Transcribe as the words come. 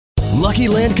Lucky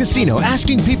Land Casino,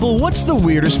 asking people, what's the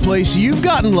weirdest place you've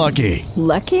gotten lucky?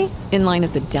 Lucky? In line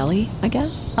at the deli, I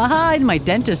guess? Aha, in my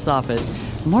dentist's office.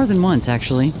 More than once,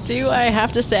 actually. Do I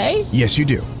have to say? Yes, you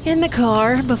do. In the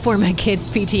car before my kids'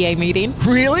 PTA meeting.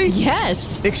 Really?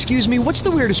 Yes. Excuse me, what's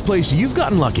the weirdest place you've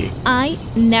gotten lucky? I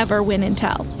never win and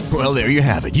tell. Well, there you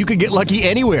have it. You can get lucky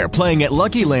anywhere, playing at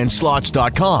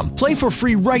LuckyLandSlots.com. Play for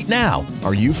free right now.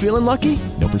 Are you feeling lucky?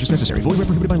 No purchase necessary. Void where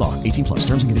prohibited by law. 18 plus.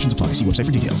 Terms and conditions apply. See website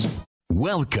for details.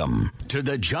 Welcome to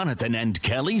the Jonathan and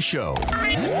Kelly Show.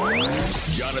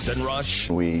 Jonathan Rush.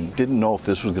 We didn't know if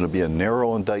this was going to be a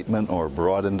narrow indictment or a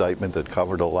broad indictment that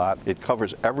covered a lot. It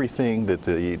covers everything that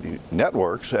the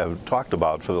networks have talked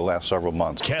about for the last several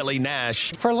months. Kelly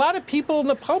Nash. For a lot of people in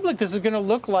the public, this is going to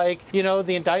look like,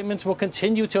 the indictments will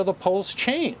continue till the polls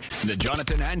change. The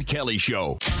Jonathan and Kelly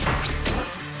Show.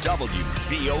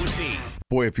 WVOC.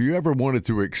 Boy, if you ever wanted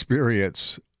to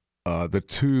experience the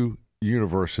two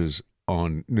universes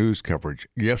on news coverage,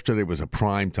 yesterday was a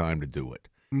prime time to do it.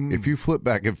 If you flip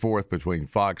back and forth between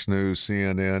Fox News,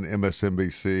 CNN,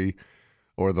 MSNBC,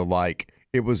 or the like,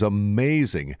 it was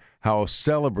amazing how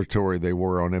celebratory they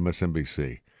were on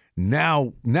MSNBC.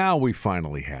 Now we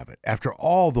finally have it, after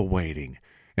all the waiting.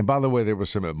 And by the way, there was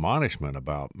some admonishment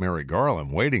about Merrick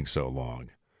Garland waiting so long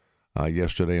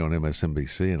yesterday on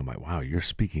MSNBC. And I'm like, wow, you're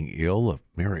speaking ill of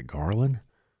Merrick Garland?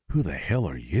 Who the hell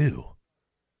are you?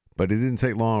 But it didn't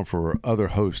take long for other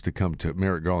hosts to come to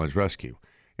Merrick Garland's rescue.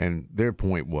 And their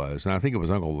point was, and I think it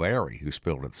was Uncle Larry who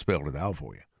spelled it out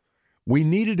for you, we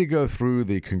needed to go through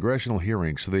the congressional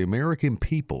hearings so the American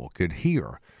people could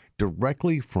hear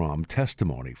directly from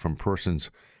testimony from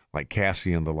persons like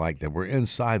Cassie and the like that were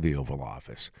inside the Oval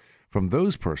Office, from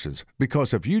those persons.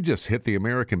 Because if you just hit the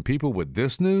American people with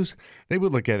this news, they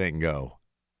would look at it and go,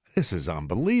 this is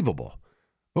unbelievable.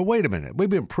 But wait a minute, we've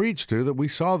been preached to that we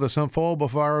saw this unfold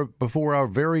before our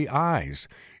very eyes,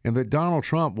 and that Donald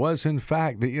Trump was, in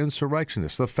fact, the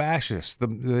insurrectionist, the fascist,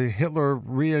 the Hitler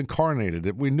reincarnated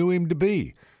that we knew him to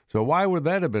be. So why would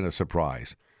that have been a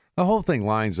surprise? The whole thing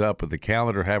lines up with the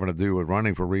calendar having to do with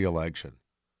running for re-election.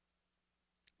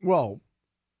 Well,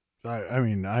 I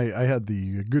had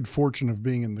the good fortune of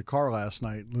being in the car last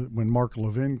night when Mark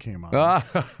Levin came on.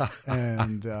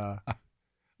 And I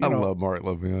love Mark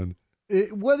Levin.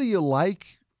 Whether you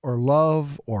like or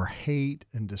love or hate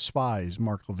and despise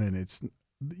Mark Levin,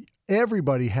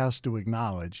 everybody has to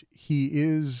acknowledge he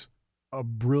is a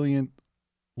brilliant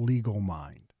legal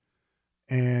mind.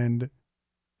 And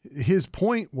his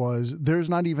point was there's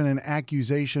not even an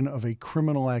accusation of a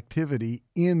criminal activity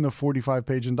in the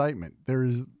 45-page indictment.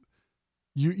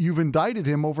 You've indicted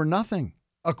him over nothing.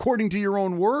 According to your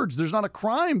own words, there's not a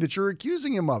crime that you're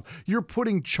accusing him of. You're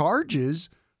putting charges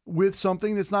with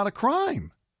something that's not a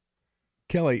crime.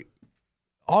 Kelly,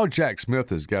 all Jack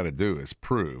Smith has got to do is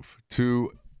prove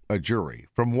to a jury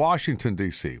from Washington,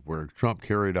 D.C., where Trump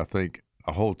carried, I think,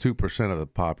 a whole 2% of the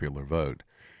popular vote.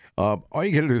 All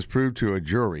you got to do is prove to a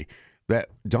jury that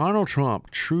Donald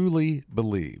Trump truly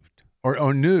believed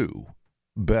or knew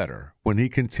better when he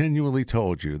continually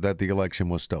told you that the election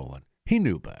was stolen. He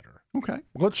knew better. Okay.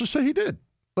 Let's just say he did.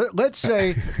 Let's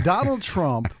say Donald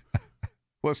Trump...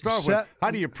 Well, start with, how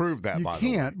do you prove that, by the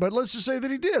way? You can't, but let's just say that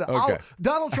he did. Okay.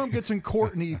 Donald Trump gets in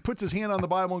court and he puts his hand on the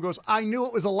Bible and goes, I knew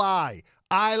it was a lie.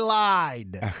 I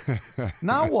lied.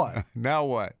 Now what? Now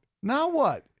what? Now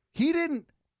what? He didn't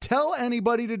tell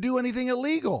anybody to do anything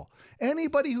illegal.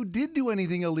 Anybody who did do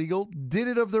anything illegal did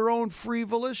it of their own free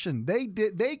volition.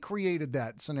 They created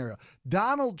that scenario.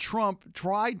 Donald Trump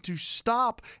tried to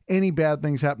stop any bad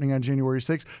things happening on January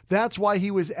 6th. That's why he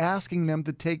was asking them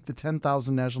to take the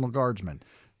 10,000 National Guardsmen.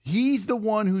 He's the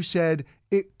one who said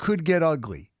it could get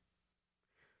ugly.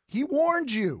 He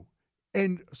warned you.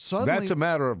 And suddenly, that's a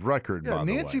matter of record, by the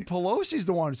way. Nancy Pelosi's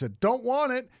the one who said, don't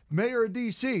want it. Mayor of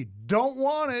D.C., don't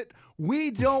want it.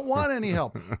 We don't want any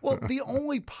help. Well, the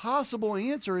only possible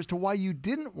answer as to why you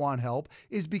didn't want help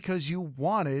is because you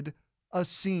wanted a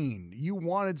scene. You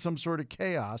wanted some sort of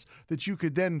chaos that you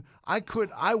could then, I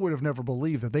would have never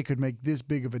believed that they could make this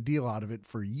big of a deal out of it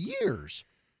for years.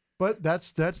 But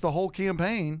that's the whole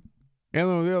campaign. And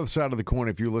on the other side of the coin,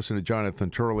 if you listen to Jonathan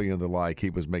Turley and the like, he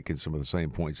was making some of the same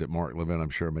points that Mark Levin, I'm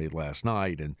sure, made last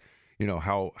night. And, you know,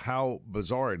 how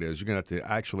bizarre it is. You're going to have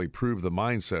to actually prove the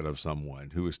mindset of someone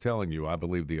who is telling you, I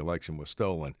believe the election was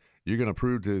stolen, you're going to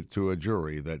prove to a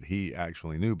jury that he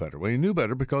actually knew better. Well, he knew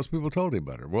better because people told him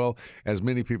better. Well, as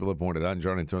many people have pointed out,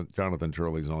 and Jonathan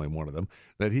Turley is only one of them,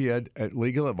 that he had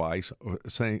legal advice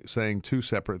saying two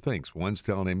separate things. One's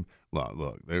telling him,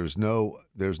 look, there's no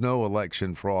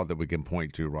election fraud that we can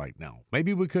point to right now.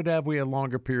 Maybe we had a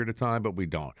longer period of time, but we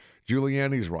don't.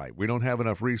 Giuliani's right. We don't have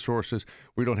enough resources.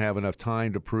 We don't have enough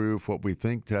time to prove what we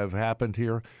think to have happened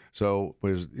here. So,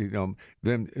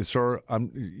 then, sir,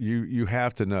 you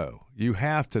have to know. You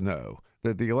have to know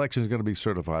that the election is going to be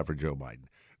certified for Joe Biden.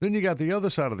 Then you got the other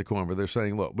side of the coin where they're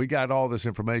saying, look, we got all this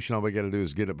information. All we got to do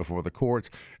is get it before the courts.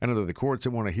 And the courts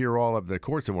that want to hear all of the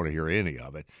courts that want to hear any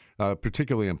of it,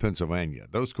 particularly in Pennsylvania,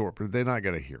 those courts, they're not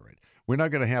going to hear it. We're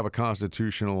not going to have a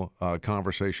constitutional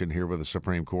conversation here with the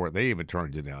Supreme Court. They even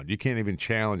turned you down. You can't even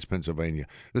challenge Pennsylvania.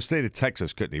 The state of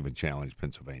Texas couldn't even challenge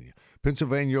Pennsylvania.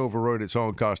 Pennsylvania overrode its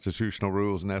own constitutional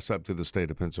rules, and that's up to the state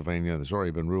of Pennsylvania. It's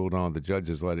already been ruled on. The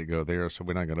judges let it go there, so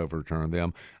we're not going to overturn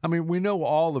them. I mean, we know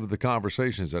all of the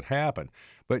conversations that happen.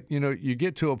 But, you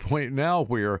get to a point now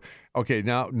where, okay,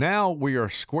 now we are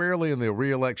squarely in the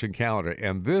re-election calendar.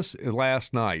 And this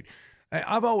last night,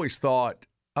 I've always thought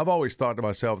to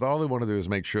myself, all they want to do is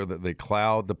make sure that they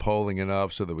cloud the polling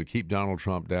enough so that we keep Donald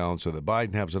Trump down, so that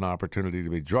Biden has an opportunity to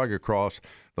be dragged across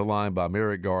the line by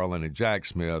Merrick Garland and Jack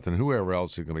Smith and whoever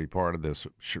else is going to be part of this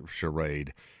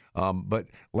charade. But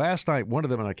last night, one of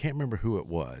them, and I can't remember who it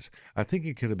was, I think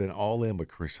it could have been all in with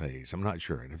Chris Hayes. I'm not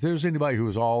sure. And if there's anybody who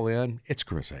was all in, it's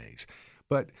Chris Hayes.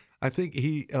 But I think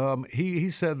he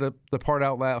said the part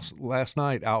out last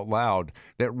night out loud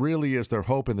that really is their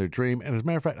hope and their dream. And as a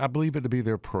matter of fact, I believe it to be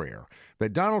their prayer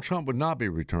that Donald Trump would not be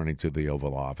returning to the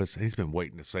Oval Office. He's been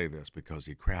waiting to say this because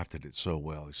he crafted it so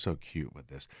well. He's so cute with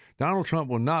this. Donald Trump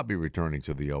will not be returning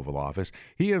to the Oval Office.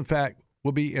 He, in fact,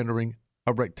 will be entering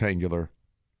a rectangular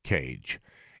cage.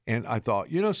 And I thought,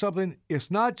 something?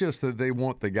 It's not just that they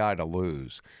want the guy to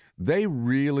lose. They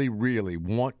really, really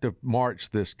want to march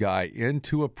this guy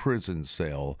into a prison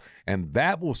cell, and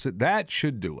that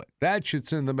should do it. That should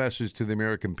send the message to the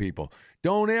American people.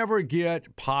 Don't ever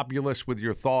get populist with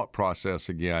your thought process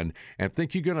again and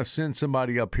think you're going to send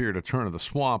somebody up here to turn the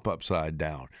swamp upside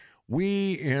down.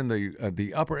 We in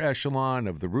the upper echelon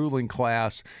of the ruling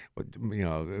class,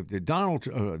 the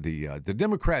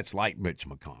Democrats like Mitch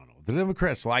McConnell. The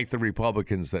Democrats like the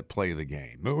Republicans that play the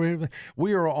game.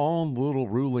 We are our own little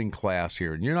ruling class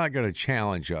here, and you're not going to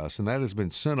challenge us. And that has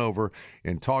been sent over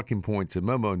in talking points and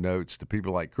memo notes to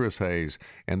people like Chris Hayes.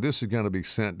 And this is going to be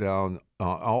sent down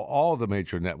all the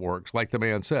major networks. Like the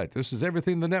man said, this is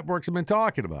everything the networks have been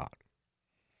talking about.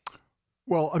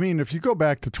 Well, I mean, if you go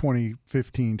back to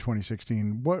 2015,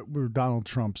 2016, what were Donald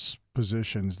Trump's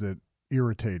positions that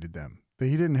irritated them?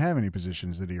 He didn't have any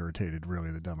positions that irritated really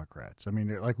the Democrats. I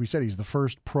mean, like we said, he's the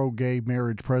first pro-gay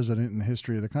marriage president in the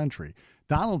history of the country.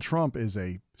 Donald Trump is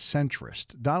a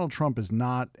centrist. Donald Trump is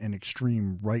not an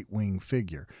extreme right-wing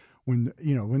figure. When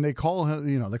they call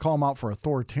him, they call him out for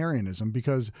authoritarianism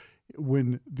because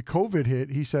when the COVID hit,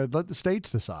 he said, let the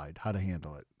states decide how to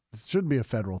handle it. It shouldn't be a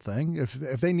federal thing. If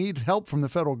they need help from the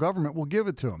federal government, we'll give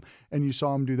it to them. And you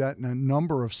saw him do that in a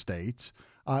number of states.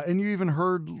 And you even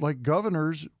heard like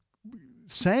governors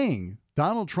saying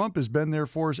Donald Trump has been there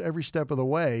for us every step of the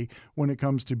way when it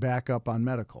comes to backup on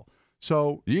medical.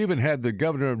 So you even had the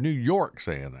governor of New York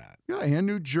saying that. Yeah, and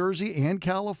New Jersey and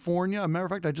California. As a matter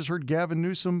of fact, I just heard Gavin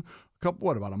Newsom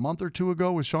about a month or two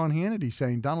ago with Sean Hannity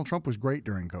saying Donald Trump was great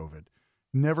during COVID.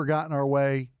 Never got in our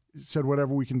way, said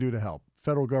whatever we can do to help.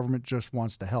 Federal government just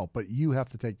wants to help, but you have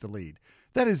to take the lead.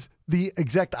 That is the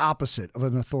exact opposite of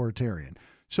an authoritarian.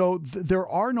 So there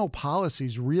are no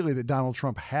policies really that Donald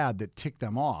Trump had that ticked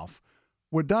them off.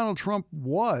 What Donald Trump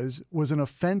was an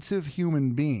offensive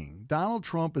human being. Donald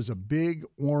Trump is a big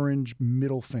orange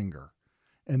middle finger.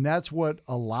 And that's what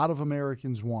a lot of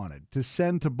Americans wanted, to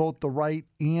send to both the right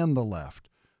and the left.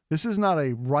 This is not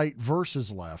a right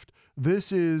versus left.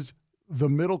 This is the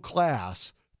middle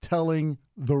class telling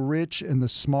the rich and the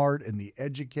smart and the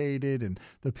educated and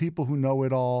the people who know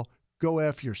it all, go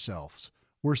F yourselves.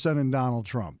 We're sending Donald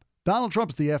Trump. Donald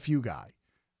Trump's the FU guy.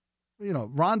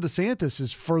 Ron DeSantis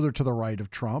is further to the right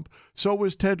of Trump. So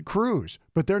was Ted Cruz,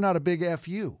 but they're not a big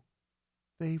FU.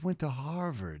 They went to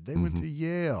Harvard. They went to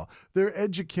Yale. They're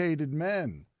educated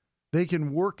men. They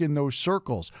can work in those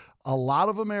circles. A lot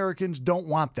of Americans don't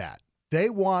want that. They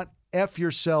want F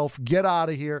yourself, get out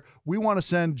of here. We want to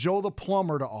send Joe the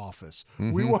plumber to office.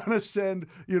 We want to send,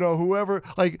 whoever,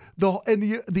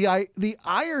 the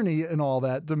irony in all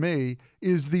that to me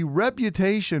is the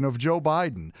reputation of Joe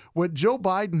Biden. What Joe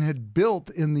Biden had built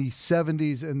in the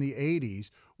 70s and the 80s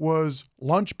was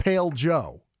Lunch Pail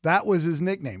Joe. That was his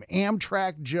nickname,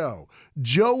 Amtrak Joe.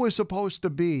 Joe is supposed to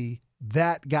be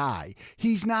that guy.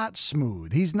 He's not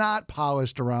smooth. He's not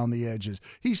polished around the edges.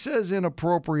 He says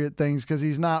inappropriate things because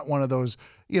he's not one of those,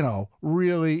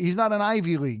 really, he's not an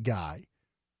Ivy League guy.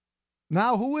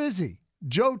 Now, who is he?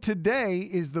 Joe today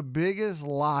is the biggest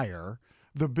liar,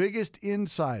 the biggest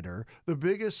insider, the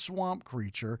biggest swamp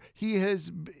creature.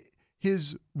 His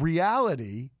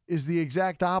reality is the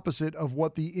exact opposite of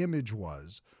what the image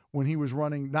was when he was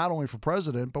running not only for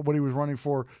president, but when he was running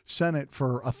for Senate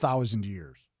for 1,000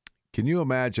 years. Can you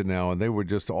imagine now, and they were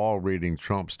just all reading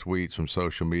Trump's tweets from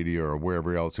social media or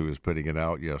wherever else he was putting it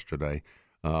out yesterday.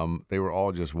 They were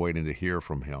all just waiting to hear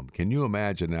from him. Can you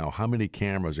imagine now how many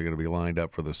cameras are going to be lined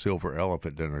up for the Silver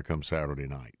Elephant dinner come Saturday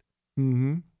night?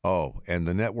 Mm-hmm. Oh, and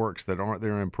the networks that aren't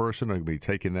there in person are going to be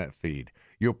taking that feed.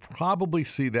 You'll probably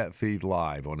see that feed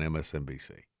live on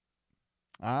MSNBC.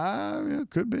 It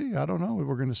could be. I don't know.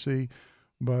 We're going to see.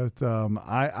 But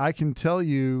I can tell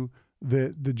you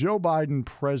that the Joe Biden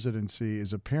presidency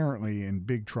is apparently in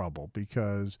big trouble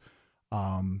because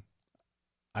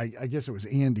I guess it was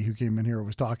Andy who came in here and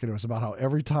was talking to us about how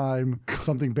every time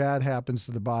something bad happens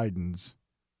to the Bidens,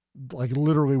 like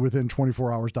literally within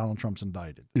 24 hours, Donald Trump's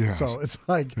indicted. Yes. So it's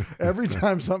like every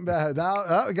time something bad,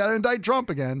 now we got to indict Trump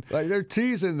again. Like they're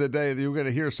teasing the day that you're going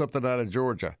to hear something out of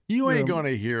Georgia. You ain't going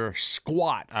to hear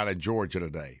squat out of Georgia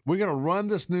today. We're going to run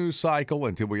this news cycle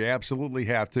until we absolutely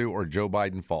have to, or Joe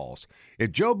Biden falls.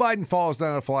 If Joe Biden falls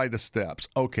down a flight of steps,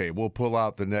 okay, we'll pull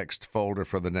out the next folder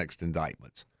for the next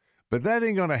indictments. But that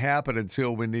ain't going to happen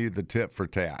until we need the tit for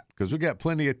tat, because we got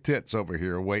plenty of tits over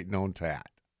here waiting on tat.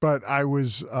 But I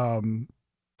was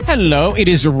Hello, it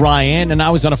is Ryan, and I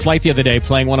was on a flight the other day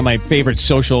playing one of my favorite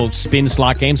social spin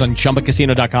slot games on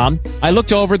ChumbaCasino.com. I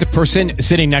looked over at the person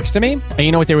sitting next to me, and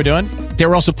you know what they were doing? They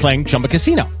were also playing Chumba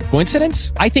Casino.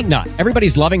 Coincidence? I think not.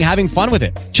 Everybody's loving having fun with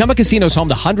it. Chumba Casino is home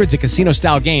to hundreds of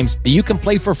casino-style games that you can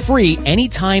play for free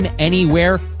anytime,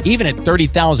 anywhere, even at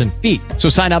 30,000 feet. So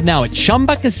sign up now at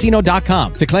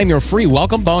ChumbaCasino.com to claim your free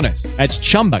welcome bonus. That's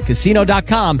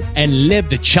ChumbaCasino.com and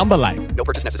live the Chumba life. No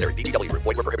purchase necessary. VGW. Void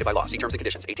where prohibited by law. See terms and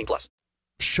conditions. 18+.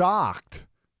 Shocked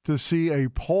to see a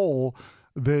poll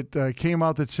that came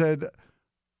out that said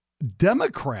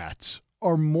Democrats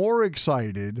are more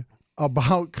excited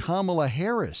about Kamala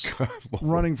Harris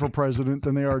running for president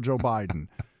than they are Joe Biden.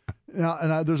 Now,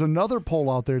 and there's another poll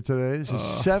out there today. This is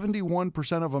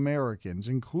 71% of Americans,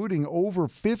 including over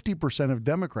 50% of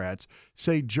Democrats,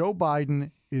 say Joe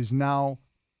Biden is now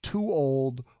too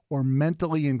old or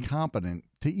mentally incompetent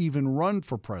to even run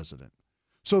for president.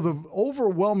 So the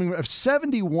overwhelming, if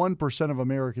 71% of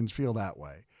Americans feel that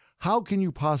way, how can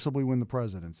you possibly win the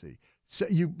presidency?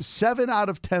 7 out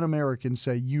of 10 Americans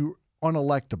say you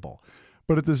unelectable.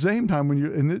 But at the same time,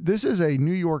 and this is a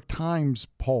New York Times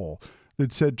poll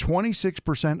that said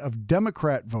 26% of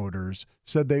Democrat voters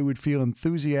said they would feel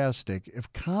enthusiastic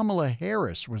if Kamala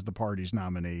Harris was the party's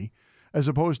nominee, as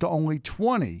opposed to only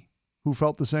 20 who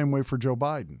felt the same way for Joe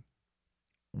Biden.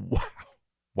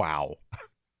 Wow.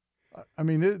 I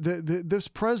mean, this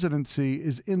presidency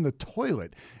is in the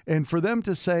toilet. And for them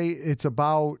to say it's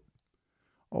about,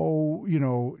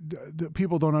 the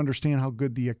people don't understand how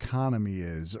good the economy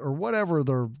is or whatever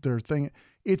their thing,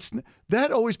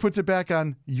 that always puts it back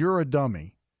on you're a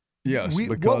dummy. Yes,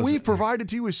 what we've provided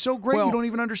to you is so great you don't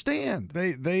even understand.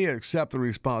 They accept the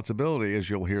responsibility, as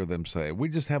you'll hear them say. We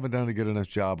just haven't done a good enough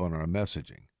job on our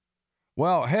messaging.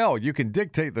 Well, hell, you can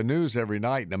dictate the news every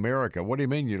night in America. What do you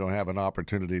mean you don't have an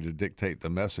opportunity to dictate the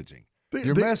messaging?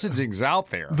 Your messaging's out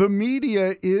there. The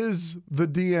media is the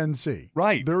DNC.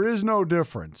 Right. There is no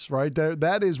difference, right?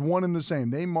 That is one and the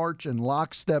same. They march in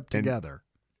lockstep together.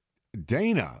 And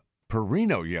Dana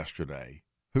Perino yesterday,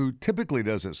 who typically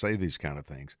doesn't say these kind of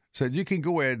things, said you can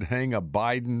go ahead and hang a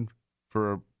Biden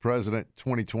for president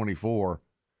 2024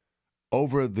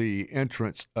 over the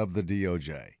entrance of the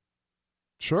DOJ.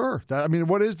 Sure.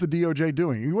 What is the DOJ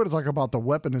doing? You want to talk about the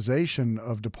weaponization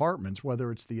of departments,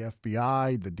 whether it's the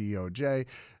FBI, the DOJ,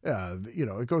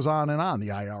 it goes on and on, the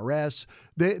IRS.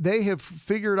 They have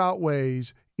figured out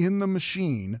ways in the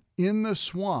machine, in the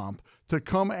swamp, to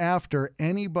come after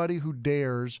anybody who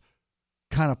dares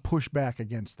kind of push back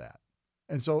against that.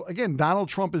 And so, again, Donald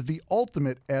Trump is the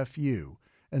ultimate FU.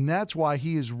 And that's why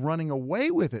he is running away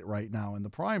with it right now in the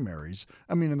primaries.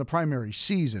 In the primary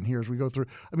season here as we go through.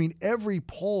 Every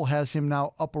poll has him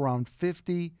now up around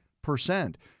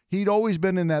 50%. He'd always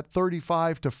been in that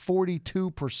 35 to 42%.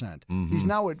 Mm-hmm. He's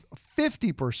now at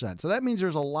 50%. So that means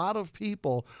there's a lot of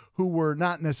people who were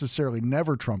not necessarily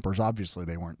never Trumpers. Obviously,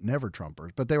 they weren't never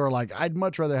Trumpers. But they were like, I'd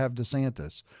much rather have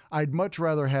DeSantis. I'd much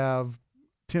rather have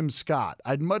Tim Scott.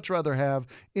 I'd much rather have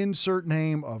insert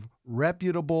name of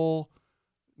reputable,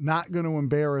 not going to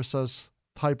embarrass us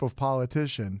type of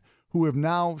politician who have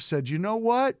now said, you know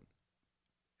what?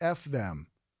 F them.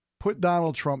 Put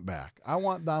Donald Trump back. I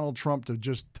want Donald Trump to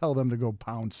just tell them to go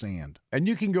pound sand. And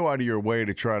you can go out of your way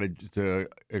to try to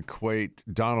equate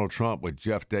Donald Trump with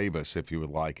Jeff Davis, if you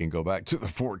would like, and go back to the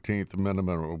 14th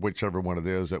Amendment or whichever one it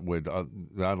is that would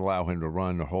not allow him to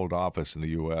run or hold office in the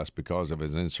U.S. because of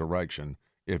his insurrection.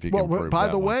 If you can prove by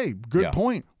that the one. way, good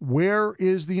point. Where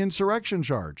is the insurrection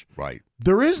charge? Right.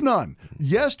 There is none.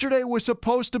 Yesterday was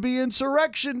supposed to be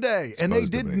Insurrection Day, and they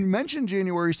did mention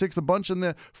January 6th a bunch in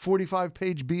the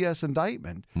 45-page BS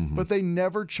indictment, but they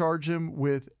never charge him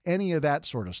with any of that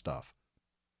sort of stuff.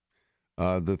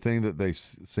 The thing that they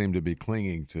seem to be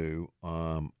clinging to,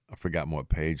 I forgot what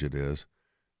page it is.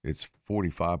 It's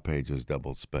 45 pages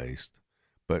double-spaced.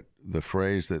 But the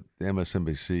phrase that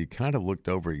MSNBC kind of looked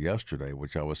over yesterday,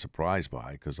 which I was surprised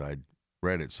by because I'd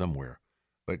read it somewhere,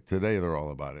 but today they're all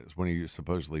about it, is when he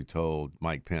supposedly told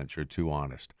Mike Pence, you're too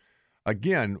honest.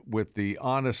 Again, with the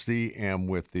honesty and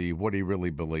with the what he really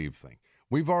believed thing.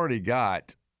 We've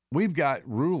got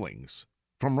rulings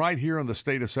from right here in the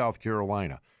state of South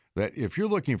Carolina that if you're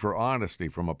looking for honesty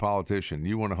from a politician,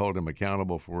 you want to hold him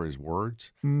accountable for his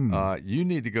words, you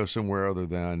need to go somewhere other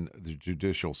than the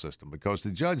judicial system because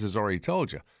the judge has already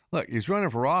told you, look, he's running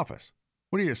for office.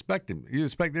 What do you expect him? You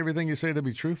expect everything you say to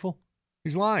be truthful?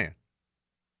 He's lying.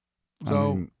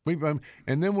 So,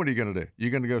 and then what are you going to do?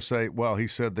 You're going to go say, well, he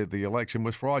said that the election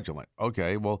was fraudulent.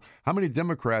 Okay, well, how many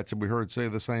Democrats have we heard say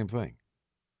the same thing?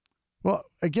 Well,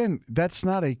 again, that's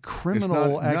not a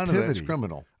criminal activity. None of that's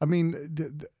criminal. I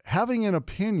mean, having an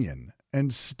opinion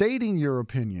and stating your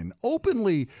opinion,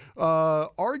 openly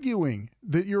arguing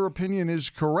that your opinion is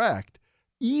correct,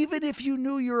 even if you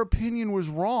knew your opinion was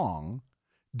wrong,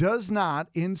 does not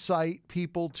incite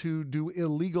people to do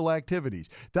illegal activities.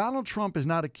 Donald Trump is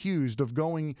not accused of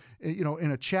going,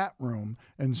 in a chat room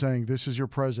and saying, this is your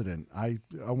president. I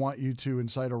want you to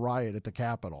incite a riot at the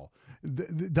Capitol.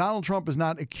 Donald Trump is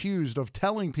not accused of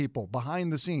telling people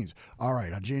behind the scenes, all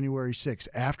right, on January 6th,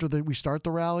 after we start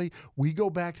the rally, we go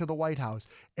back to the White House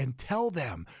and tell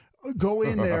them, go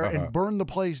in there and burn the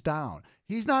place down.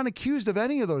 He's not accused of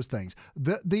any of those things.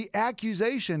 The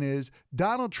accusation is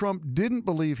Donald Trump didn't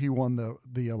believe he won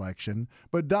the election,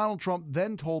 but Donald Trump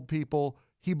then told people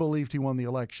he believed he won the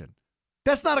election.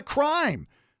 That's not a crime.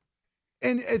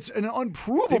 And it's an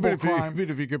unprovable crime. Even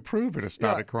if you could prove it, it's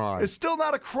not a crime. It's still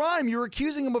not a crime. You're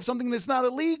accusing him of something that's not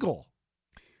illegal.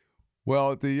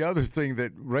 Well, the other thing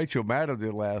that Rachel Maddow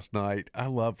did last night, I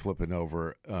love flipping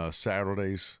over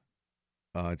Saturdays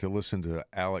to listen to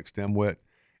Alex Dimwit,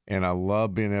 and I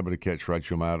love being able to catch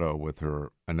Rachel Maddow with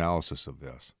her analysis of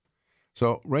this.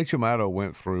 So Rachel Maddow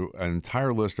went through an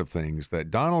entire list of things that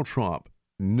Donald Trump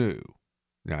knew.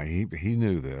 Now, he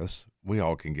knew this. We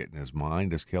all can get in his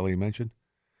mind, as Kelly mentioned.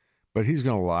 But he's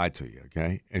going to lie to you,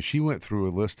 okay? And she went through a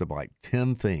list of like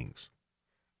 10 things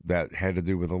that had to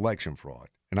do with election fraud.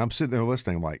 And I'm sitting there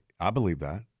listening, I'm like, I believe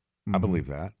that. I believe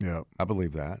that. Yeah. I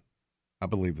believe that. I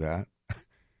believe that.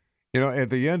 At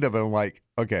the end of it, I'm like,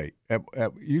 okay,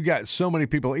 you got so many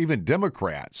people, even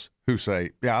Democrats, who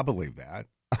say, yeah, I believe that.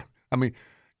 I mean,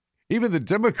 even the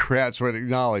Democrats would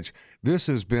acknowledge this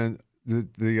has been,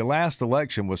 the last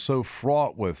election was so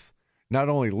fraught with not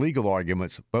only legal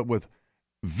arguments, but with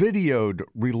videoed,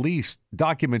 released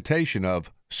documentation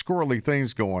of squirrely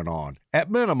things going on. At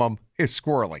minimum, it's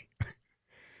squirrely.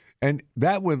 And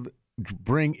that would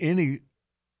bring any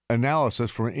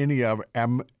analysis for any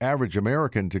average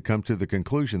American to come to the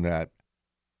conclusion that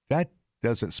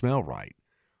doesn't smell right.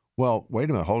 Well, wait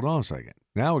a minute, hold on a second.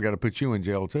 Now we got to put you in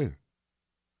jail too.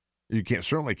 You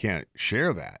certainly can't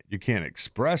share that. You can't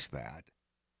express that.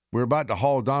 We're about to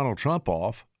haul Donald Trump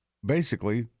off.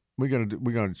 Basically, we're going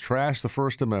to trash the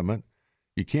First Amendment.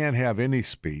 You can't have any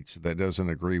speech that doesn't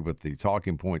agree with the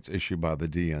talking points issued by the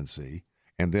DNC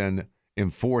and then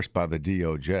enforced by the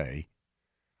DOJ.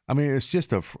 I mean, it's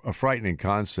just a frightening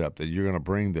concept that you're going to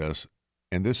bring this,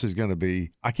 and this is going to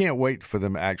be – I can't wait for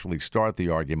them to actually start the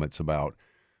arguments about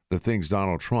the things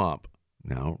Donald Trump,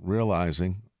 now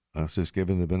realizing, let's just give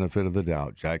him the benefit of the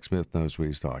doubt, Jack Smith knows what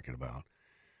he's talking about.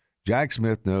 Jack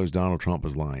Smith knows Donald Trump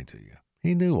was lying to you.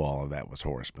 He knew all of that was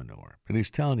horse manure, but he's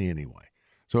telling you anyway.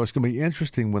 So it's going to be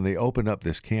interesting when they open up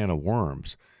this can of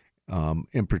worms,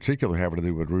 in particular having to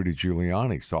do with Rudy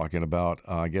Giuliani's talking about,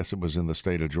 I guess it was in the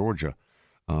state of Georgia.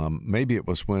 Maybe it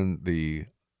was when the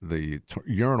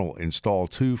urinal in stall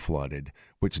 2 flooded,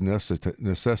 which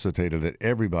necessitated that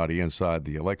everybody inside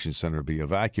the election center be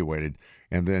evacuated.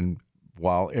 And then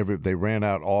while they ran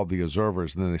out all the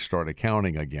observers and then they started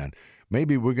counting again.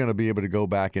 Maybe we're going to be able to go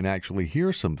back and actually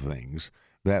hear some things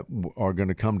that are going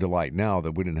to come to light now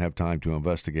that we didn't have time to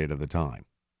investigate at the time.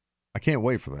 I can't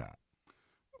wait for that.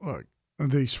 Look,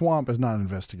 the swamp is not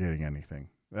investigating anything.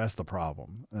 That's the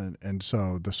problem. And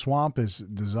so the swamp is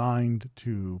designed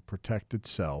to protect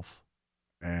itself,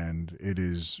 and it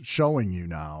is showing you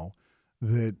now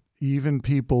that even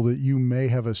people that you may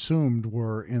have assumed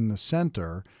were in the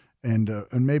center and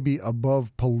maybe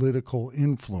above political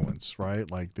influence,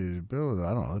 right? Like the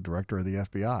director of the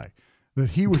FBI, that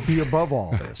he would be above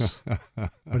all this.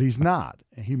 But he's not.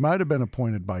 He might have been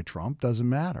appointed by Trump. Doesn't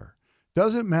matter.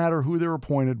 Doesn't matter who they're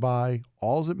appointed by.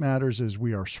 All that matters is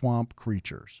we are swamp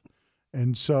creatures.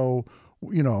 And so,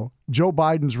 Joe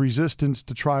Biden's resistance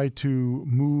to try to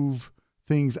move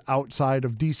things outside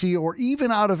of D.C. or even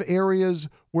out of areas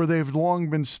where they've long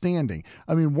been standing.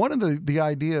 I mean, one of the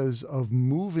ideas of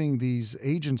moving these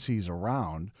agencies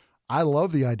around, I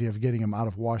love the idea of getting them out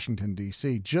of Washington,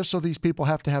 D.C., just so these people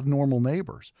have to have normal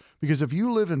neighbors. Because if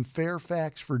you live in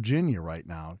Fairfax, Virginia right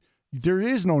now, there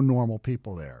is no normal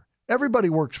people there. Everybody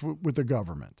works with the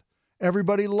government.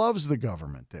 Everybody loves the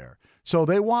government there. So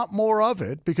they want more of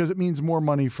it because it means more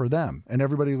money for them. And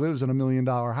everybody lives in $1 million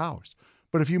house.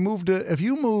 But if you moved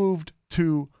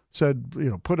to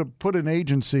put an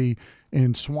agency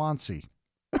in Swansea.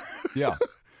 Yeah.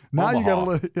 Now you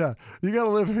gotta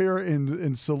live here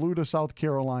in Saluda, South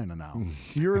Carolina now.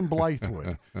 You're in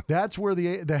Blythewood. That's where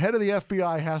the head of the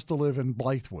FBI has to live, in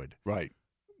Blythewood. Right.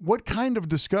 What kind of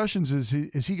discussions is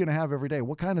he going to have every day?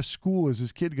 What kind of school is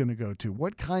his kid going to go to?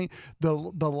 What kind the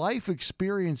life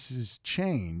experiences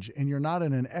change, and you're not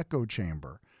in an echo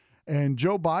chamber. And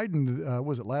Joe Biden,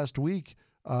 was it last week,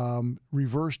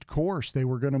 reversed course. They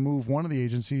were going to move one of the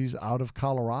agencies out of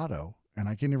Colorado, and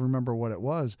I can't even remember what it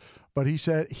was. But he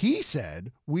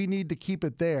said we need to keep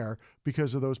it there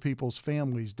because of those people's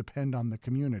families depend on the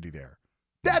community there.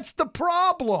 That's the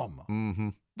problem. Mm-hmm.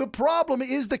 The problem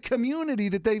is the community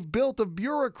that they've built of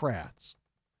bureaucrats.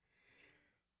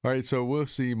 All right, so we'll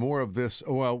see more of this.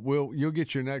 Well, you'll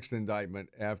get your next indictment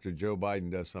after Joe Biden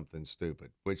does something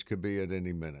stupid, which could be at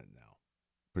any minute now,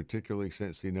 particularly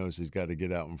since he knows he's got to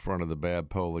get out in front of the bad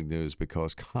polling news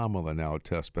because Kamala now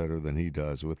tests better than he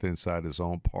does with inside his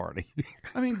own party.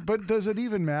 I mean, but does it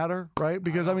even matter, right?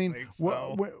 Because, I mean,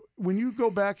 when you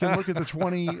go back and look at the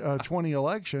 2020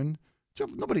 election,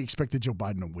 nobody expected Joe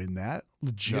Biden to win that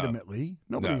legitimately.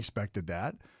 Nobody expected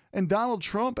that. And Donald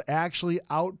Trump actually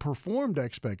outperformed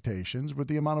expectations with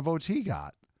the amount of votes he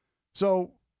got.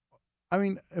 So, I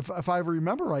mean, if I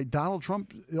remember right, Donald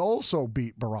Trump also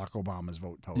beat Barack Obama's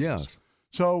vote totals. Yes.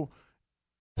 So,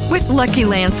 with Lucky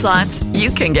Land Slots, you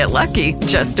can get lucky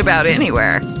just about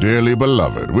anywhere. Dearly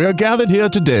beloved, we are gathered here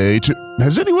today to...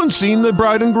 Has anyone seen the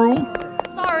bride and groom?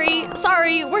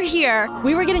 Sorry, we're here.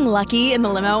 We were getting lucky in the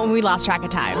limo and we lost track of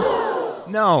time.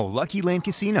 No, Lucky Land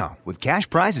Casino, with cash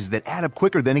prizes that add up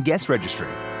quicker than a guest registry.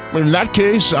 In that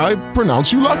case, I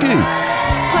pronounce you lucky.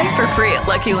 Play for free at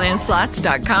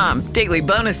LuckyLandSlots.com. Daily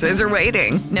bonuses are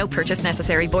waiting. No purchase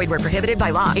necessary. Void where prohibited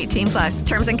by law. 18+.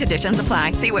 Terms and conditions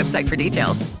apply. See website for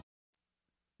details.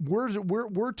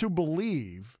 We're to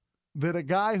believe that a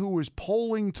guy who was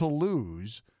polling to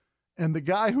lose and the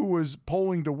guy who was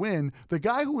polling to win,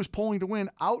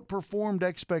 outperformed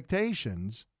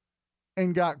expectations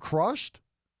and got crushed?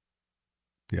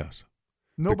 Yes.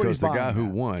 Nobody's because the guy buying who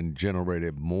that. won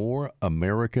generated more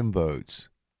American votes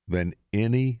than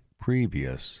any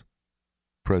previous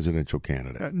presidential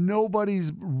candidate.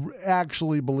 Nobody's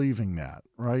actually believing that,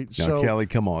 right? Now, Kelly,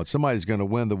 come on. Somebody's going to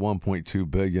win the $1.2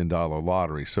 billion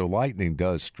lottery, so lightning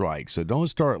does strike. So don't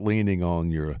start leaning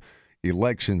on your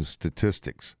election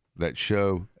statistics that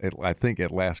show, I think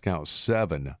at last count,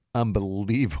 7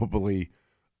 unbelievable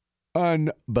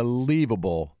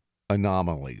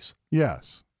anomalies.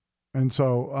 Yes. And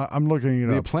so I'm looking it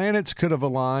up. The planets could have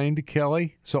aligned,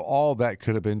 Kelly, so all that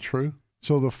could have been true.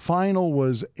 So the final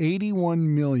was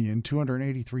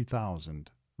 81,283,000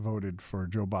 voted for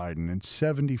Joe Biden and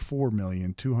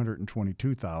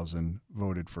 74,222,000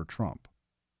 voted for Trump.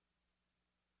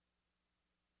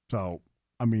 So,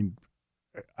 I mean,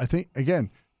 I think,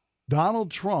 again, Donald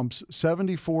Trump's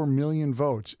 74 million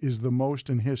votes is the most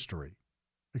in history,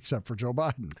 except for Joe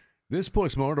Biden. This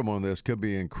postmortem on this could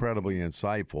be incredibly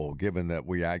insightful, given that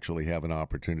we actually have an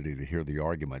opportunity to hear the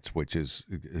arguments, which is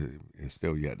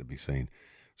still yet to be seen.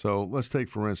 So let's take,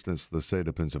 for instance, the state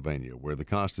of Pennsylvania, where the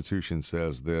Constitution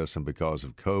says this, and because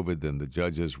of COVID, then the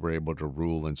judges were able to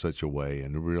rule in such a way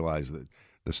and realize that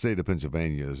the state of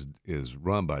Pennsylvania is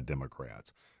run by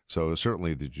Democrats. So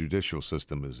certainly the judicial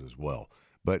system is as well.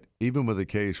 But even with a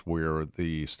case where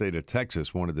the state of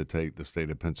Texas wanted to take the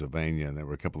state of Pennsylvania, and there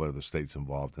were a couple of other states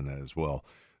involved in that as well,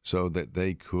 so that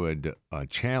they could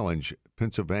challenge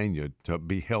Pennsylvania to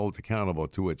be held accountable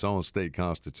to its own state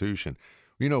constitution.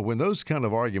 You know, when those kind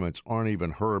of arguments aren't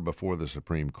even heard before the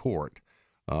Supreme Court,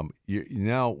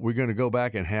 now we're going to go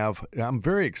back and have – I'm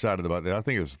very excited about that. I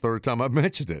think it's the third time I've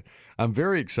mentioned it. I'm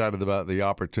very excited about the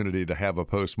opportunity to have a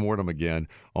postmortem again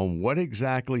on what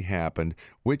exactly happened,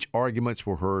 which arguments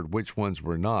were heard, which ones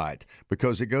were not,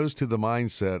 because it goes to the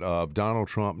mindset of Donald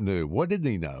Trump knew. What did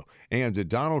he know? And did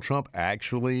Donald Trump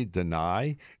actually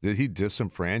deny? Did he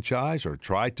disenfranchise or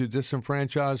try to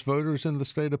disenfranchise voters in the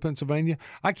state of Pennsylvania?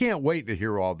 I can't wait to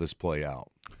hear all this play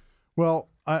out. Well,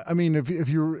 I mean, if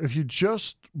you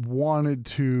just wanted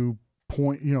to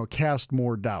cast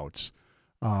more doubts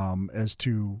as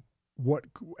to what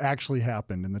actually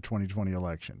happened in the 2020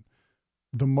 election,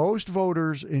 the most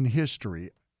voters in history,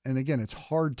 and again, it's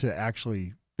hard to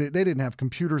actually. They didn't have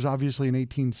computers, obviously, in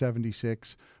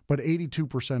 1876, but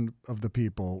 82% of the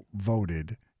people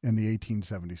voted in the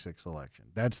 1876 election.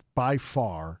 That's by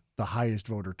far the highest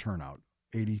voter turnout,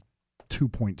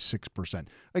 82.6%.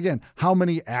 Again, how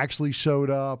many actually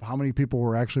showed up, how many people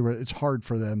were actually, it's hard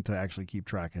for them to actually keep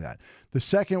track of that. The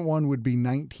second one would be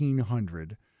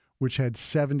 1900, which had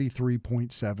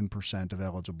 73.7% of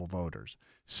eligible voters.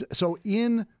 So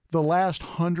in the last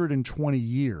 120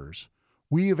 years,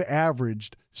 we have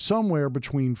averaged somewhere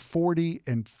between 40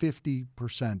 and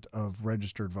 50% of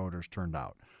registered voters turned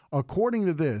out. According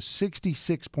to this,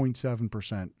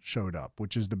 66.7% showed up,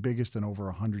 which is the biggest in over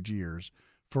 100 years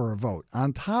for a vote.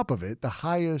 On top of it, the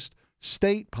highest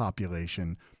state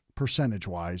population,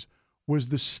 percentage-wise, was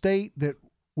the state that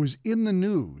was in the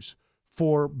news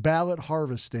for ballot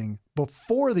harvesting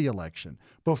before the election.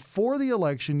 Before the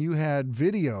election, you had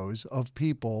videos of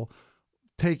people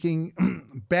taking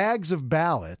bags of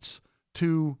ballots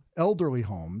to elderly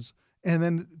homes and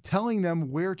then telling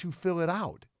them where to fill it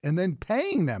out and then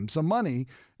paying them some money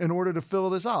in order to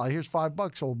fill this out. Here's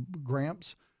 $5, old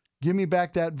Gramps. Give me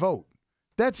back that vote.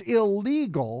 That's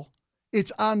illegal.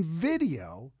 It's on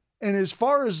video. And as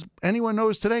far as anyone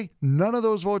knows today, none of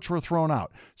those votes were thrown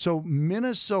out. So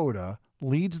Minnesota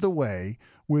leads the way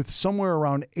with somewhere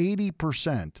around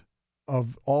 80%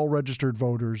 of all registered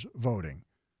voters voting.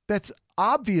 That's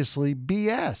obviously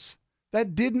BS.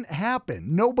 That didn't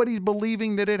happen. Nobody's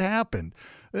believing that it happened.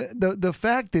 The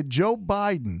fact that Joe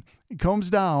Biden comes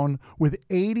down with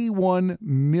 81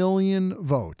 million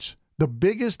votes, the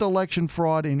biggest election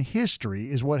fraud in history,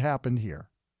 is what happened here.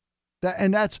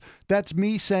 That's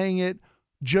me saying it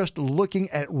just looking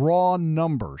at raw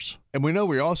numbers. And we know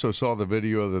we also saw the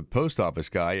video of the post office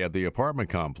guy at the apartment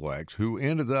complex who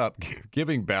ended up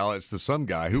giving ballots to some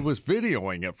guy who was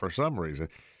videoing it for some reason.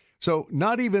 So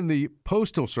not even the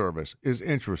Postal Service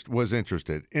was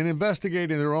interested in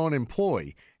investigating their own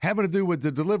employee having to do with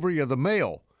the delivery of the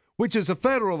mail, which is a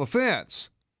federal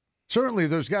offense. Certainly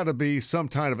there's got to be some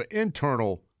kind of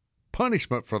internal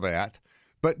punishment for that,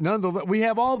 but nonetheless, we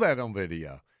have all that on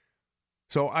video.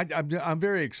 So I'm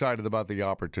very excited about the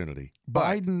opportunity.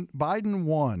 Biden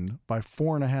won by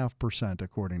 4.5%,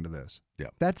 according to this. Yeah,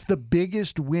 that's the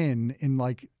biggest win in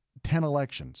like 10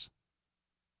 elections.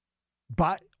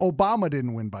 But Obama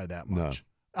didn't win by that much.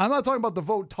 No. I'm not talking about the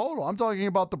vote total. I'm talking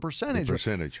about the percentage. The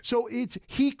percentage. So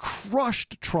he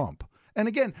crushed Trump. And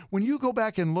again, when you go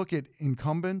back and look at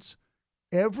incumbents,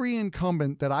 every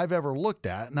incumbent that I've ever looked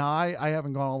at, now I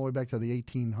haven't gone all the way back to the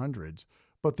 1800s,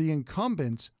 but the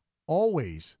incumbents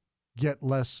always get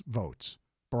less votes.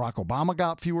 Barack Obama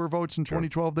got fewer votes in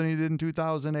 2012 than he did in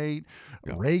 2008.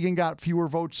 Yeah. Reagan got fewer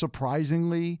votes,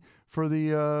 surprisingly, for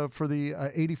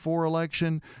the 84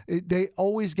 election. They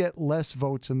always get less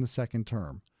votes in the second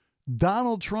term.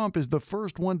 Donald Trump is the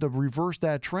first one to reverse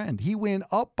that trend. He went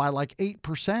up by like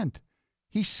 8%.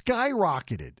 He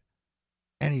skyrocketed.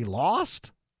 And he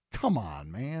lost? Come on,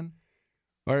 man.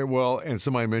 All right, well, and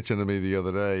somebody mentioned to me the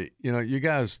other day, you know, you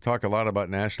guys talk a lot about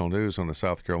national news on the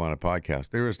South Carolina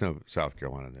podcast. There is no South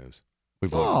Carolina news.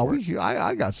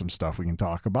 I got some stuff we can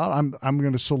talk about. I'm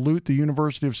going to salute the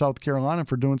University of South Carolina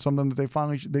for doing something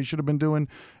that they should have been doing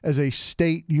as a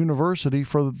state university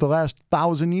for the last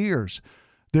 1,000 years.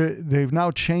 They've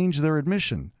now changed their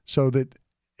admission so that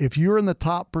if you're in the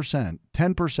top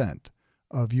 10%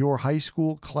 of your high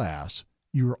school class,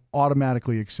 you're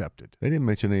automatically accepted. They didn't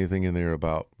mention anything in there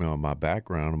about my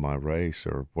background, my race,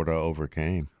 or what I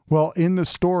overcame. Well, in the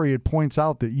story, it points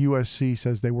out that USC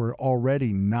says they were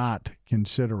already not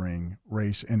considering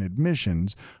race in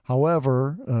admissions.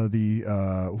 However,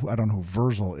 I don't know who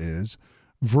Virgil is,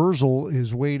 Virgil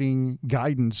is waiting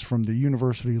guidance from the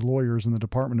university lawyers and the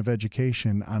Department of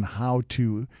Education on how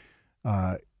to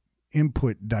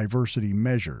input diversity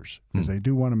measures, because they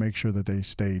do want to make sure that they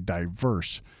stay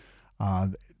diverse. I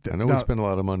know we spend a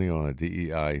lot of money on a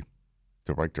DEI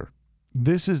director.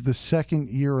 This is the second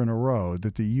year in a row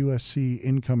that the USC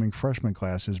incoming freshman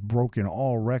class has broken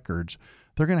all records.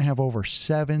 They're going to have over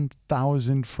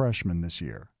 7,000 freshmen this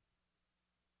year.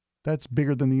 That's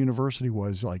bigger than the university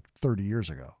was like 30 years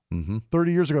ago.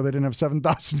 30 years ago, they didn't have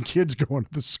 7,000 kids going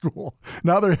to the school.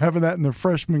 Now they're having that in their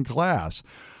freshman class.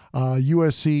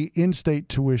 USC in-state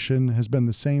tuition has been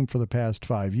the same for the past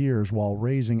 5 years, while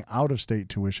raising out-of-state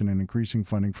tuition and increasing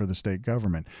funding for the state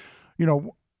government. You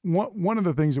know, one of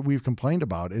the things that we've complained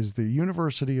about is the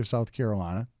University of South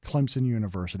Carolina, Clemson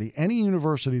University, any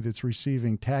university that's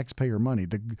receiving taxpayer money.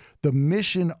 The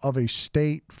mission of a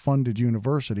state-funded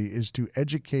university is to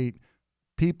educate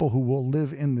people who will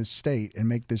live in this state and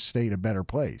make this state a better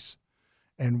place.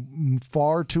 And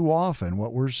far too often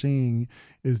what we're seeing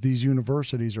is these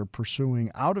universities are pursuing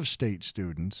out-of-state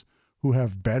students who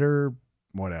have better,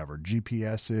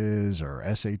 GPSs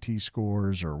or SAT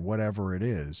scores or whatever it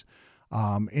is,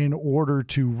 in order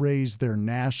to raise their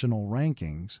national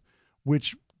rankings,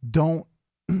 which don't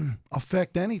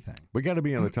affect anything. We got to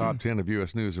be in the top 10 of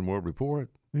U.S. News and World Report.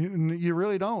 You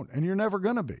really don't, and you're never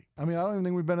going to be. I mean, I don't even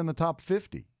think we've been in the top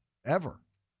 50 ever.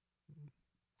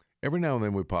 Every now and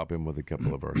then we pop in with a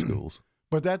couple of our schools.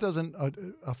 But that doesn't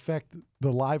affect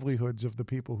the livelihoods of the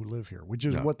people who live here, which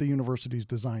is what the university is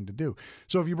designed to do.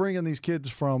 So if you bring in these kids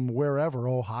from wherever,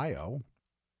 Ohio,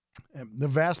 the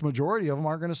vast majority of them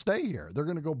aren't going to stay here. They're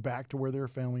going to go back to where their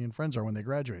family and friends are when they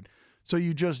graduate. So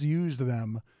you just used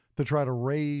them to try to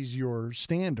raise your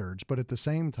standards, but at the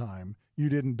same time, you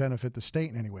didn't benefit the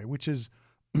state in any way, which is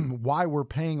why we're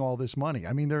paying all this money.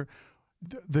 I mean,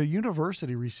 the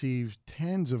university receives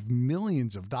tens of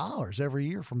millions of dollars every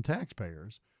year from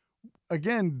taxpayers.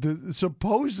 Again,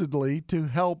 supposedly to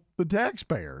help the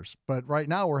taxpayers, but right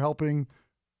now we're helping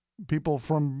people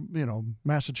from,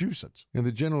 Massachusetts. And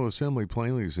the General Assembly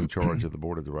plainly is in charge of the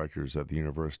board of directors at the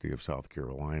University of South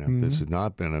Carolina. This has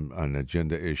not been an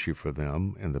agenda issue for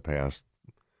them in the past.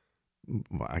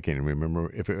 I can't even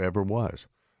remember if it ever was.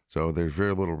 So there's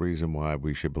very little reason why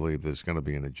we should believe there's going to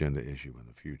be an agenda issue in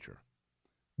the future.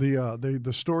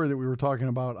 The story that we were talking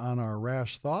about on our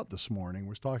Rash Thought this morning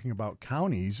was talking about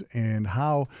counties and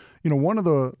how, one of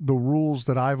the rules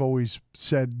that I've always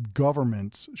said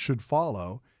governments should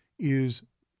follow is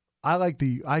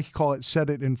I call it set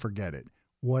it and forget it.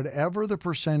 Whatever the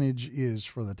percentage is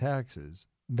for the taxes,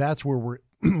 that's where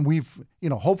we've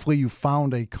hopefully you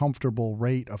found a comfortable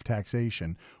rate of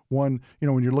taxation. When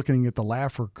you're looking at the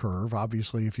Laffer curve,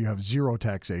 obviously if you have zero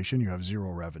taxation, you have zero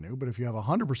revenue. But if you have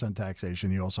 100%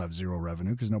 taxation, you also have zero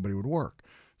revenue because nobody would work.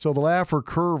 So the Laffer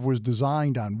curve was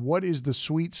designed on what is the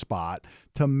sweet spot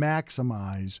to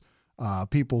maximize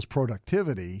people's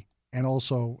productivity and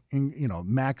also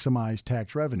maximize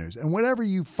tax revenues. And whatever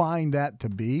you find that to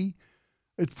be,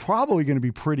 it's probably going to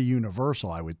be pretty universal,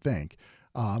 I would think.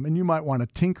 And you might want to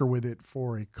tinker with it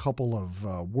for a couple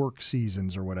of work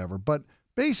seasons or whatever. But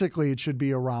basically, it should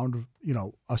be around,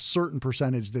 a certain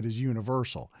percentage that is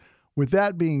universal. With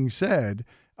that being said,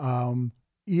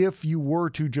 if you were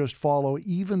to just follow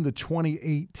even the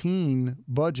 2018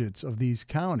 budgets of these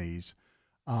counties,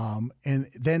 and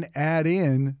then add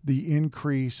in the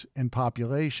increase in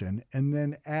population, and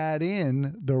then add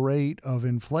in the rate of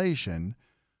inflation,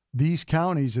 these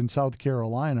counties in South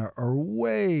Carolina are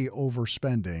way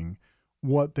overspending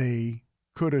what they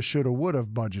coulda, shoulda, woulda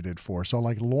budgeted for. So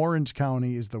like Lawrence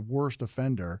County is the worst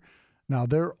offender. Now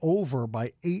they're over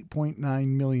by $8.9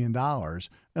 million. And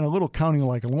a little county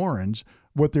like Lawrence,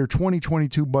 what their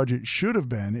 2022 budget should have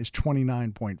been is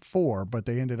 29.4, but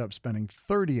they ended up spending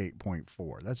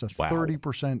 38.4. That's a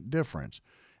 30% difference.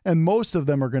 And most of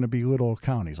them are going to be little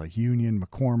counties like Union,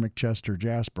 McCormick, Chester,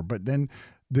 Jasper. But then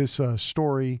this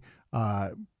story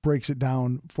breaks it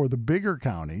down for the bigger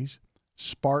counties.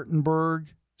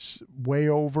 Spartanburg, way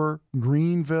over.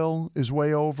 Greenville is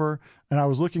way over. And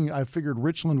I figured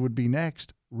Richland would be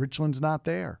next. Richland's not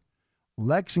there.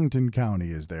 Lexington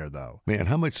County is there, though. Man,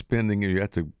 how much spending do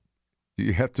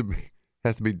you have to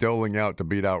be doling out to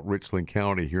beat out Richland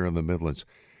County here in the Midlands?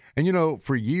 And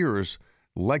for years,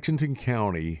 Lexington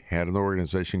County had an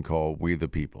organization called We the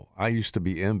People. I used to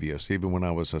be envious, even when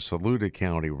I was a Saluda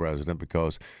County resident,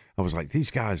 because I was like,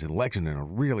 these guys in Lexington are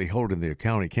really holding their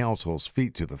county council's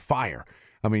feet to the fire.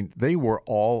 I mean, they were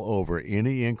all over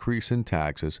any increase in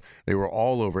taxes. They were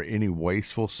all over any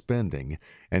wasteful spending.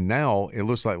 And now it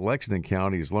looks like Lexington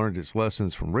County has learned its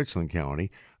lessons from Richland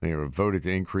County. They are voted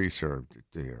to increase their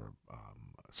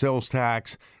sales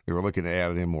tax. They were looking to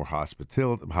add in more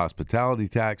hospitality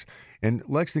tax. And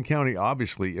Lexington County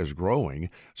obviously is growing.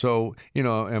 So,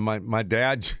 and my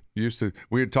dad we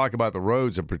would talk about the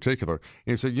roads in particular.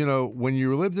 And he said, when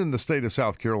you lived in the state of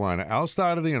South Carolina,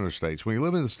 outside of the interstates, when you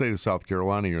live in the state of South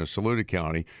Carolina, you're in Saluda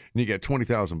County, and you get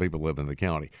 20,000 people live in the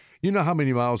county. You know how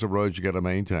many miles of roads you got to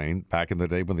maintain back in the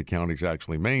day when the counties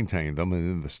actually maintained them, and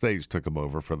then the states took them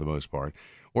over for the most part.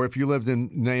 Or if you lived in,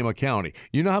 name a county,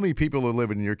 you know how many people are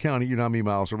living in your county, you know how many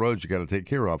miles of roads you got to take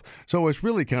care of. So it's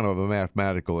really kind of a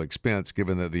mathematical expense,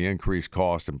 given that the increased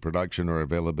cost and production or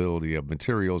availability of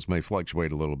materials may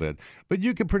fluctuate a little bit. But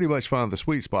you can pretty much find the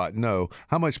sweet spot and know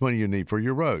how much money you need for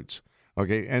your roads.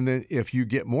 Okay, and then if you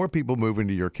get more people moving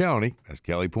to your county, as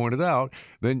Kelly pointed out,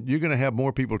 then you're going to have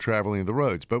more people traveling the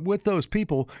roads. But with those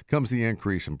people comes the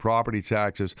increase in property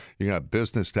taxes. You're going to have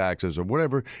business taxes or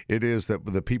whatever it is that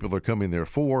the people are coming there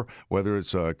for, whether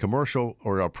it's a commercial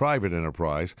or a private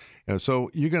enterprise. And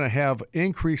so you're going to have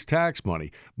increased tax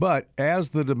money. But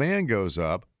as the demand goes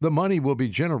up, the money will be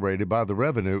generated by the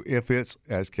revenue if it's,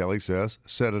 as Kelly says,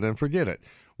 set it and forget it.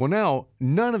 Well, now,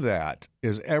 none of that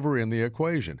is ever in the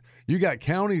equation. You got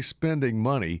counties spending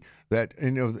money that,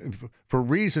 for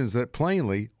reasons that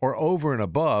plainly are over and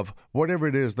above whatever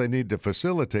it is they need to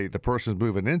facilitate the persons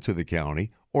moving into the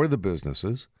county or the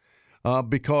businesses,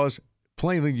 because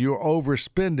plainly you're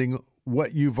overspending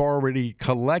what you've already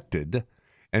collected.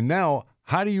 And now,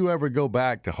 how do you ever go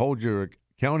back to hold your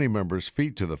county members'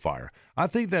 feet to the fire? I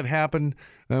think that happened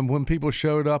when people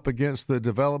showed up against the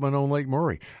development on Lake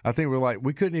Murray. I think we're like,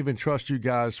 we couldn't even trust you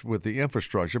guys with the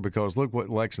infrastructure because look what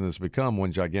Lexington has become,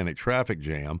 one gigantic traffic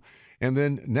jam. And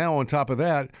then now on top of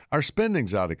that, our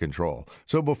spending's out of control.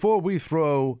 So before we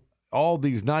throw all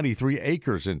these 93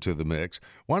 acres into the mix,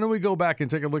 why don't we go back and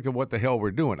take a look at what the hell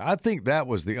we're doing? I think that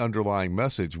was the underlying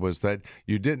message, was that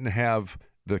you didn't have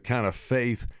the kind of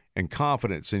faith and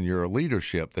confidence in your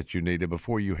leadership that you needed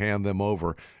before you hand them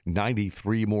over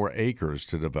 93 more acres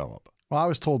to develop. Well, I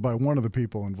was told by one of the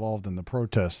people involved in the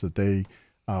protest that they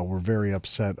were very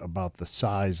upset about the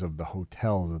size of the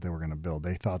hotel that they were going to build.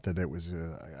 They thought that it was,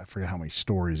 I forget how many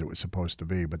stories it was supposed to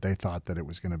be, but they thought that it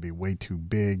was going to be way too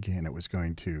big and it was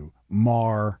going to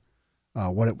mar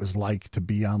what it was like to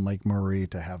be on Lake Murray,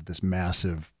 to have this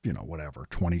massive,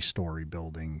 20-story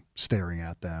building staring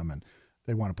at them. And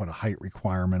they want to put a height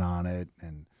requirement on it.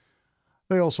 And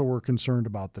they also were concerned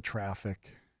about the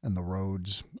traffic and the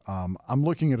roads. I'm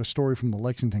looking at a story from the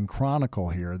Lexington Chronicle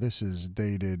here. This is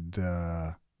dated,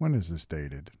 when is this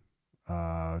dated?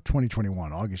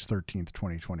 2021, August 13th,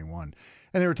 2021.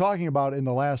 And they were talking about in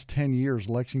the last 10 years,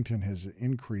 Lexington has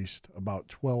increased about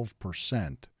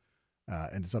 12%.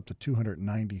 And it's up to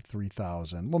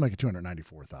 293,000. We'll make it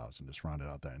 294,000, just round it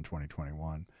out that in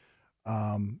 2021.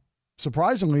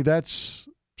 Surprisingly, that's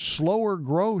slower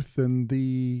growth than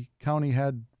the county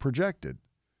had projected.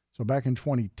 So back in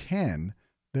 2010,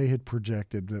 they had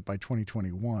projected that by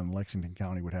 2021, Lexington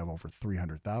County would have over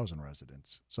 300,000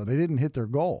 residents. So they didn't hit their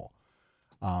goal.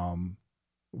 One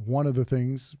of the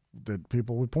things that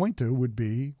people would point to would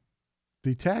be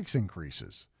the tax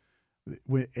increases.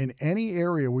 In any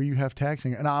area where you have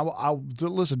taxing, and I'll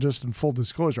listen, just in full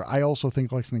disclosure, I also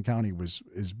think Lexington County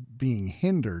is being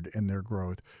hindered in their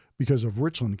growth because of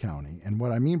Richland County. And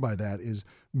what I mean by that is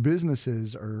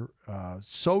businesses are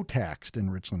so taxed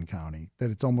in Richland County that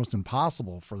it's almost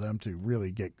impossible for them to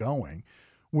really get going,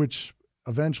 which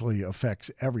eventually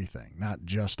affects everything, not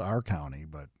just our county,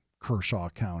 but Kershaw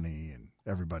County and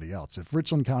everybody else. If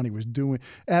Richland County was doing,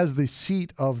 as the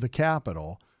seat of the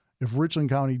capital, if Richland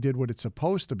County did what it's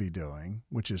supposed to be doing,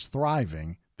 which is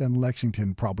thriving, then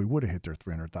Lexington probably would have hit their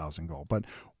 300,000 goal. But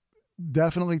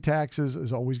definitely taxes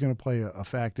is always going to play a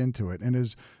fact into it. And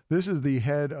this is the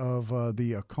head of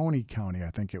the Oconee County,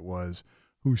 I think it was,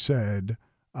 who said,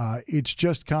 it's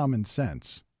just common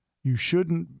sense. You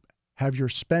shouldn't have your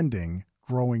spending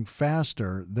growing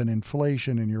faster than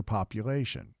inflation in your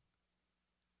population.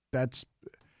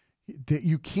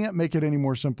 You can't make it any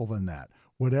more simple than that.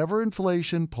 Whatever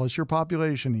inflation plus your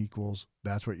population equals,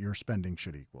 that's what your spending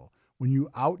should equal. When you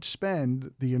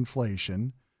outspend the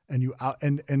inflation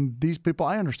and these people,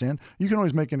 I understand, you can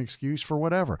always make an excuse for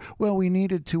whatever. Well, we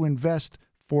needed to invest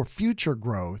for future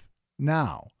growth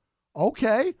now.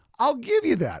 Okay, I'll give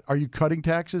you that. Are you cutting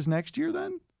taxes next year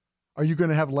then? Are you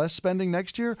going to have less spending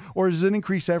next year, or does it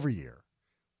increase every year?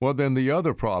 Well, then the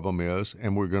other problem is,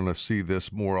 and we're going to see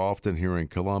this more often here in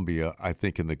Columbia, I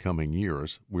think in the coming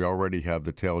years, we already have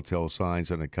the telltale signs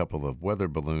and a couple of weather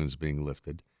balloons being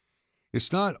lifted.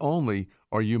 It's not only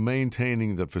are you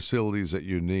maintaining the facilities that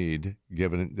you need,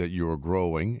 given that you are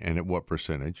growing and at what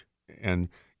percentage, and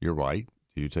you're right,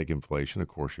 you take inflation, of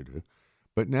course you do,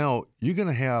 But now you're going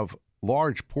to have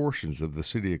large portions of the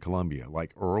city of Columbia,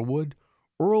 like Earlwood.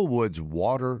 Earlwood's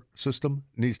water system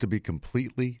needs to be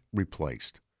completely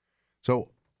replaced.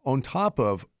 So on top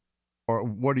of, or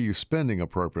what are you spending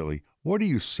appropriately, what are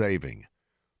you saving?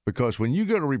 Because when you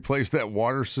go to replace that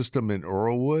water system in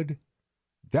Earlwood,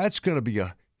 that's going to be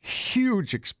a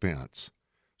huge expense.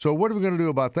 So what are we going to do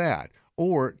about that?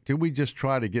 Or do we just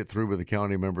try to get through with the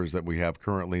county members that we have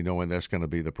currently, knowing that's going to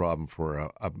be the problem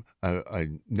for a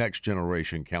next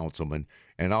generation councilman,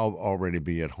 and I'll already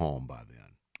be at home by then?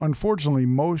 Unfortunately,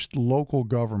 most local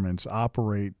governments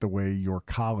operate the way your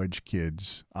college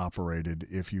kids operated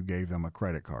if you gave them a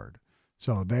credit card.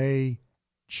 So they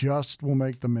just will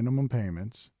make the minimum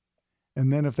payments,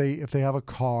 and then if they have a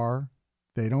car,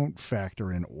 they don't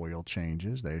factor in oil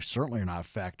changes. They certainly are not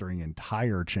factoring in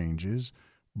tire changes.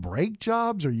 Brake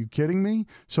jobs? Are you kidding me?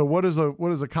 So what does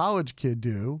a college kid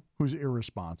do who's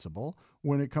irresponsible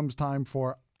when it comes time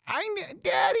for,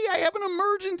 Daddy, I have an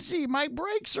emergency. My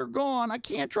brakes are gone. I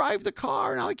can't drive the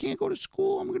car. Now I can't go to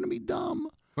school. I'm going to be dumb.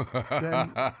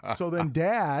 So then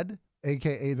Dad,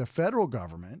 a.k.a. the federal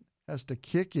government, has to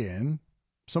kick in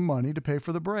some money to pay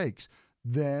for the brakes.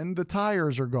 Then the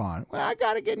tires are gone. Well, I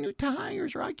got to get new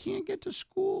tires or I can't get to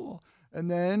school. And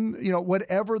then,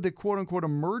 whatever the quote-unquote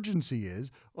emergency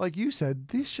is, like you said,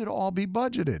 this should all be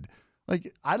budgeted.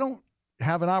 Like, I don't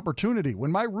have an opportunity. When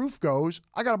my roof goes,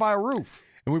 I got to buy a roof.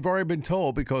 And we've already been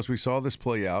told, because we saw this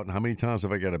play out, and how many times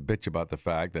have I got to bitch about the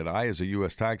fact that I, as a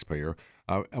U.S. taxpayer,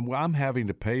 I'm having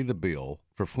to pay the bill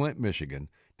for Flint, Michigan,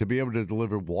 to be able to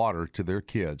deliver water to their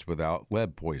kids without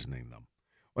lead poisoning them.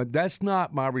 But that's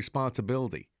not my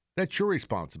responsibility. That's your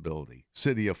responsibility,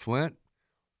 City of Flint.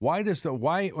 But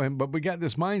we got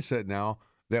this mindset now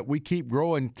that we keep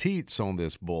growing teats on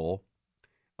this bull.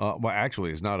 Well,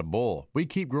 actually, it's not a bull. We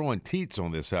keep growing teats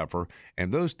on this heifer,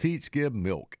 and those teats give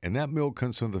milk, and that milk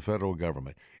comes from the federal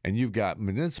government. And you've got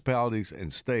municipalities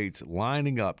and states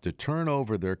lining up to turn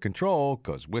over their control,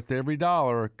 because with every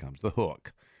dollar comes the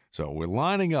hook. So we're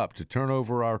lining up to turn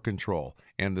over our control.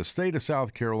 And the state of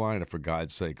South Carolina, for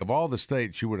God's sake, of all the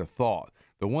states you would have thought,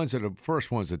 the ones that are the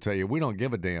first ones to tell you, we don't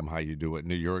give a damn how you do it in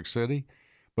New York City.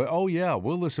 But, oh, yeah,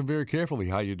 we'll listen very carefully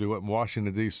how you do it in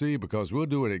Washington, D.C., because we'll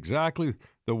do it exactly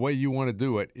the way you want to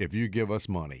do it if you give us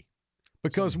money.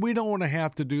 Because we don't want to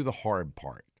have to do the hard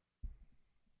part.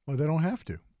 Well, they don't have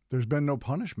to. There's been no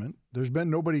punishment. There's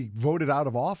been nobody voted out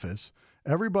of office.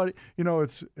 Everybody, I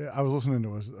was listening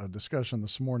to a discussion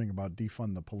this morning about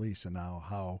defund the police, and now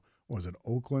how,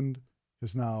 Oakland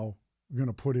is now going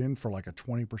to put in for like a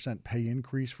 20% pay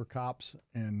increase for cops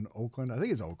in Oakland. I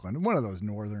think it's Oakland, one of those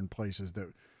northern places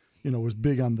that, was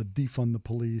big on the defund the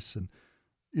police. And,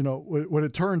 what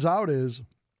it turns out is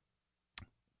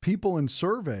people in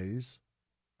surveys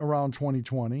around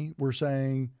 2020 were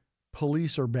saying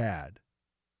police are bad.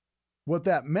 What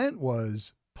that meant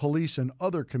was police in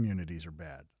other communities are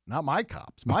bad. Not my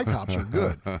cops. My cops are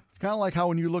good. It's kind of like how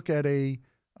when you look at a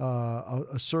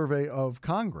survey of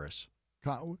Congress,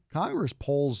 Congress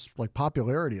polls like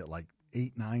popularity at like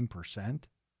 8-9%,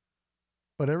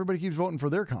 but everybody keeps voting for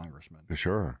their congressman.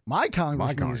 Sure. My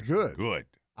congressman is good. Good.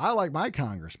 I like my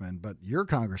congressman, but your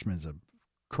congressman's a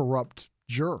corrupt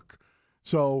jerk.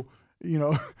 So,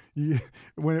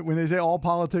 when they say all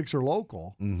politics are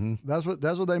local, that's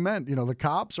what they meant. The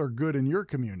cops are good in your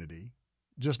community,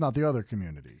 just not the other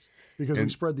communities, because we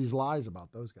spread these lies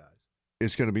about those guys.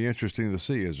 It's going to be interesting to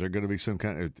see. Is there going to be some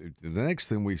kind of the next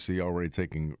thing we see already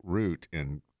taking root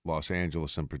in Los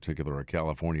Angeles in particular, or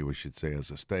California, we should say, as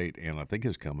a state, and I think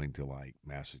is coming to like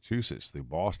Massachusetts through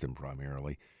Boston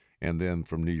primarily, and then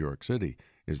from New York City,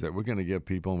 is that we're going to give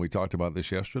people, and we talked about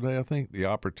this yesterday, I think, the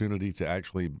opportunity to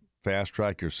actually fast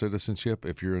track your citizenship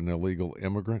if you're an illegal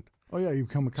immigrant. Oh yeah, you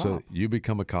become a cop. So you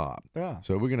become a cop. Yeah.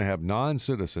 So we're going to have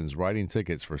non-citizens writing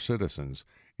tickets for citizens.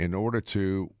 In order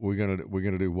to, we're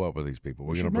gonna do what with these people?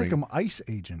 We're going to make them ICE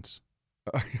agents.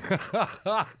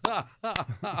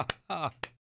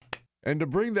 And to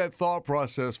bring that thought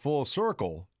process full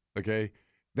circle, okay,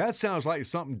 that sounds like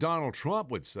something Donald Trump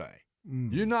would say.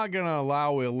 You're not going to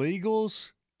allow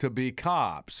illegals to be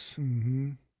cops.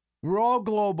 Mm-hmm. We're all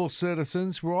global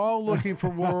citizens. We're all looking for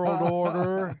world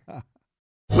order.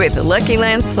 With the Lucky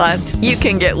Land Slots, you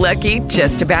can get lucky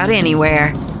just about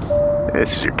anywhere.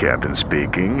 This is your captain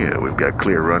speaking. We've got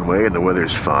clear runway and the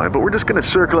weather's fine, but we're just going to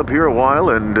circle up here a while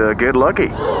and get lucky.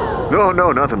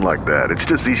 No, nothing like that. It's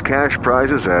just these cash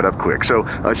prizes add up quick. So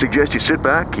I suggest you sit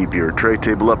back, keep your tray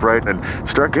table upright, and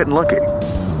start getting lucky.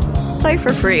 Play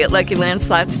for free at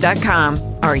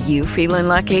LuckyLandSlots.com. Are you feeling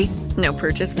lucky? No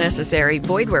purchase necessary.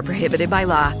 Void where prohibited by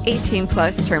law.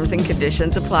 18+ terms and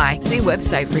conditions apply. See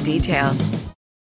website for details.